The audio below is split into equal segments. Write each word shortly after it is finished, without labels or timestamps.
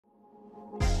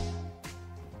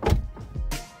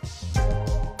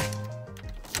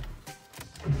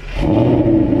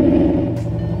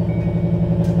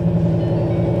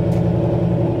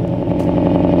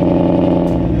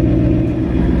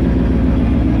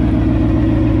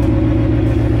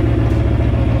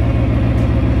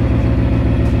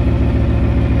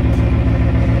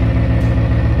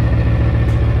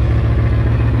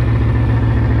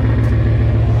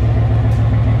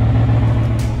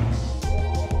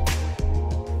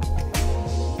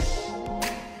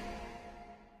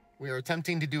are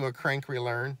attempting to do a crank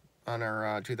relearn on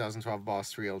our 2012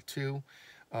 Boss 302.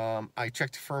 I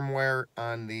checked firmware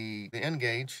on the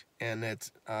Ngauge, and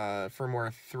it's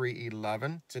firmware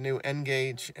 3.11. It's a new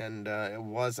Ngauge, and it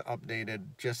was updated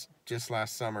just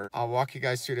last summer. I'll walk you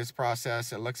guys through this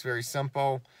process. It looks very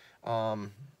simple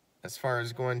as far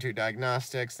as going to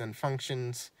diagnostics, then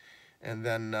functions, and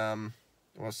then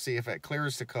we'll see if it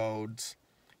clears the codes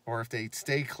or if they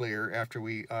stay clear after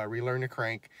we relearn the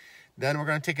crank. Then we're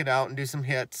going to take it out and do some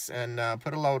hits and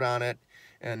put a load on it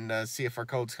and see if our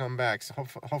codes come back. So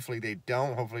hopefully they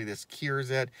don't. Hopefully this cures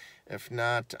it. If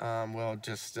not, we'll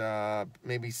just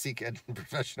maybe seek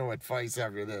professional advice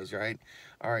after this, right?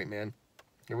 All right, man.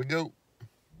 Here we go.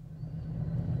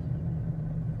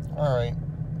 All right.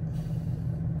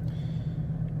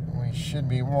 We should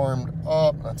be warmed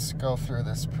up. Let's go through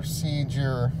this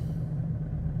procedure.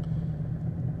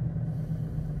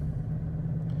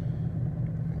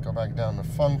 Go back down to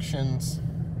functions.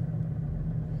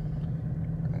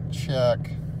 We're going to check.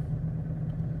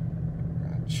 We're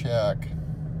going to check.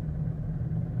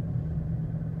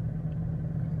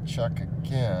 Check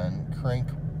again. Crank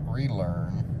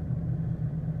relearn.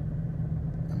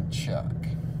 And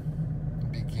check.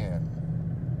 Begin.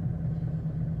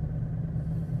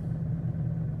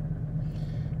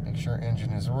 Make sure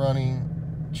engine is running.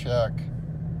 Check.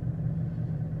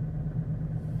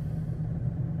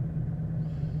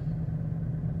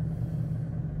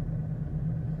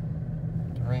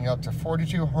 Bring up to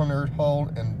 4200,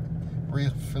 hold and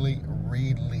briefly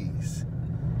release.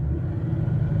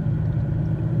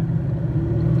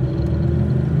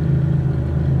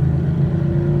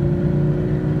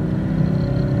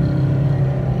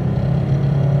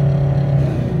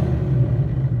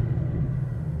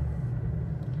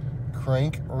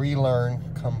 Crank relearn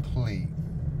complete.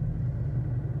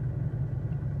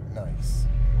 Nice.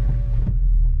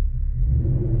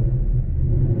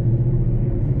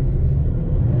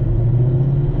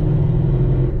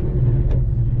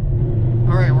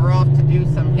 All right, we're off to do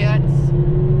some hits.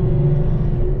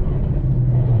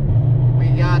 We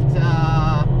got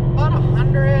about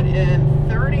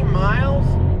 130 miles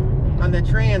on the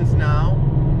trans now,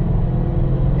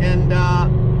 and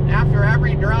after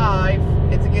every drive,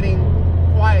 it's getting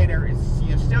quieter.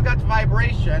 You still got the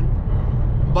vibration,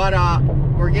 but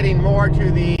we're getting more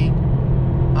to the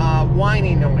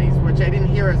whining noise, which I didn't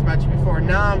hear as much before.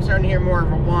 Now I'm starting to hear more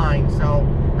of a whine, so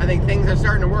I think things are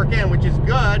starting to work in, which is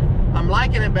good. I'm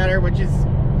liking it better, which is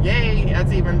yay.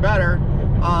 That's even better.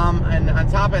 And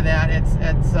on top of that, it's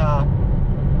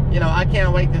you know, I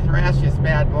can't wait to thrash this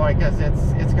bad boy because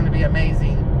it's going to be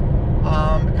amazing.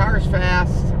 The car's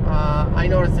fast. I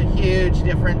noticed a huge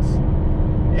difference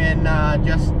in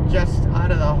just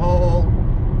out of the whole,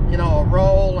 you know,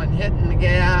 roll and hitting the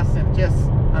gas, and just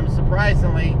I'm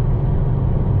surprisingly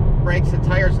breaks the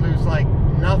tires loose like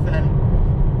nothing.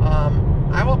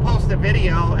 I will post a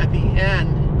video at the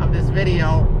end of this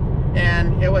video,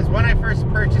 and it was when I first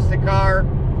purchased the car.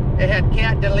 It had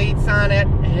cat deletes on it.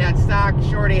 It had stock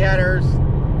shorty headers,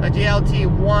 a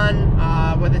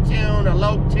GLT1 with a tune, a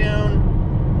low tune,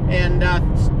 and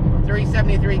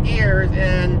 373 gears.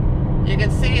 And you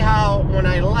can see how when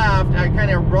I left, I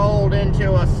kind of rolled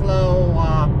into a slow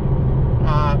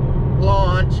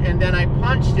launch, and then I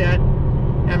punched it,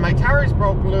 and my tires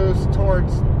broke loose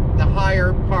towards the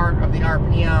higher part of the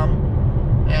RPM,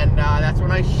 and that's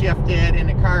when I shifted, and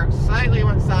the car slightly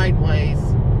went sideways.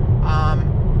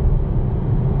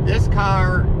 This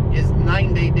car is night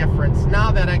and day difference.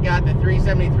 Now that I got the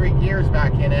 373 gears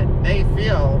back in it, they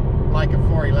feel like a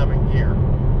 411 gear.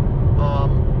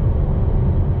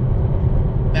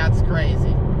 That's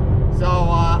crazy. So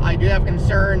I do have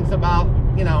concerns about,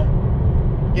 you know,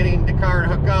 getting the car to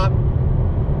hook up,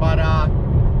 but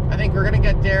I think we're gonna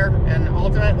get there, and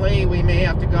ultimately we may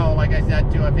have to go, like I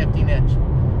said, to a 15-inch.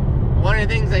 One of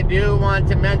the things I do want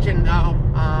to mention, though,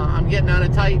 I'm getting on a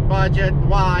tight budget.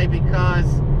 Why?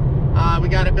 Because we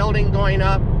got a building going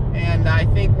up, and I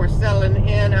think we're settling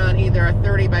in on either a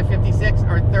 30 by 56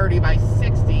 or 30 by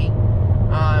 60.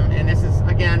 And this is,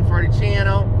 again, for the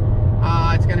channel.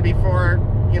 It's going to be for,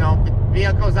 you know, the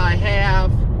vehicles I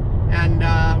have, and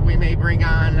we may bring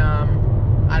on,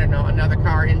 I don't know, another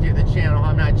car into the channel.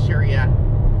 I'm not sure yet.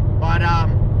 But,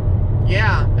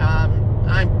 yeah,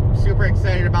 I'm super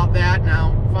excited about that.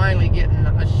 Now, finally getting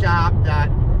a shop that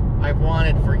I've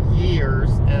wanted for years,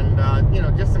 and you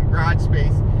know, just some garage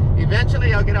space.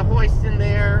 Eventually I'll get a hoist in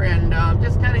there and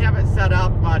just kind of have it set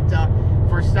up, but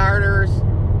for starters,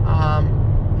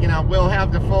 you know, we'll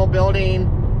have the full building.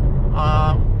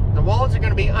 The walls are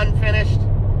going to be unfinished.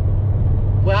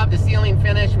 We'll have the ceiling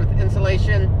finished with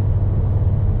insulation,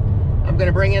 I'm going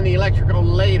to bring in the electrical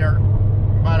later,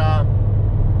 but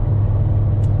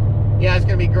yeah, it's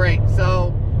going to be great.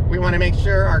 So we want to make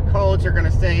sure our codes are going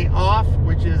to stay off,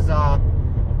 which is,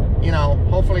 you know,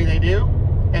 hopefully they do.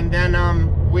 And then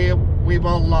we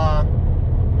will,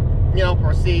 you know,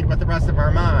 proceed with the rest of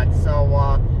our mods. So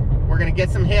we're going to get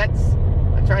some hits,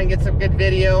 try and get some good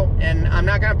video. And I'm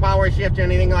not going to power shift or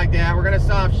anything like that. We're going to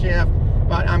soft shift,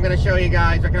 but I'm going to show you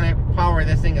guys what kind of power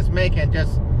this thing is making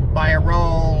just by a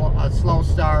roll, a slow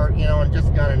start, you know, and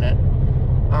just gunning it.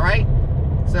 All right.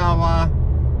 So,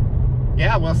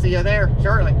 yeah, we'll see you there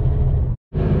shortly.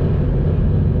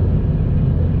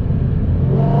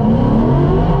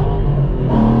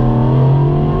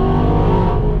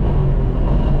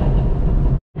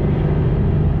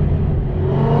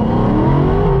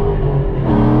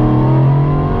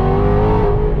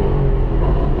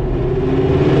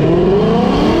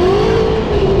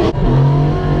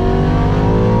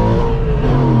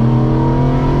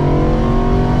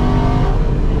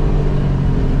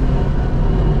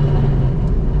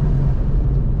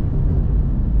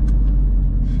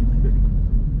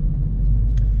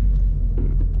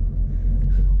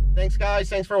 Thanks, guys.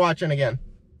 Thanks for watching again.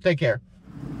 Take care.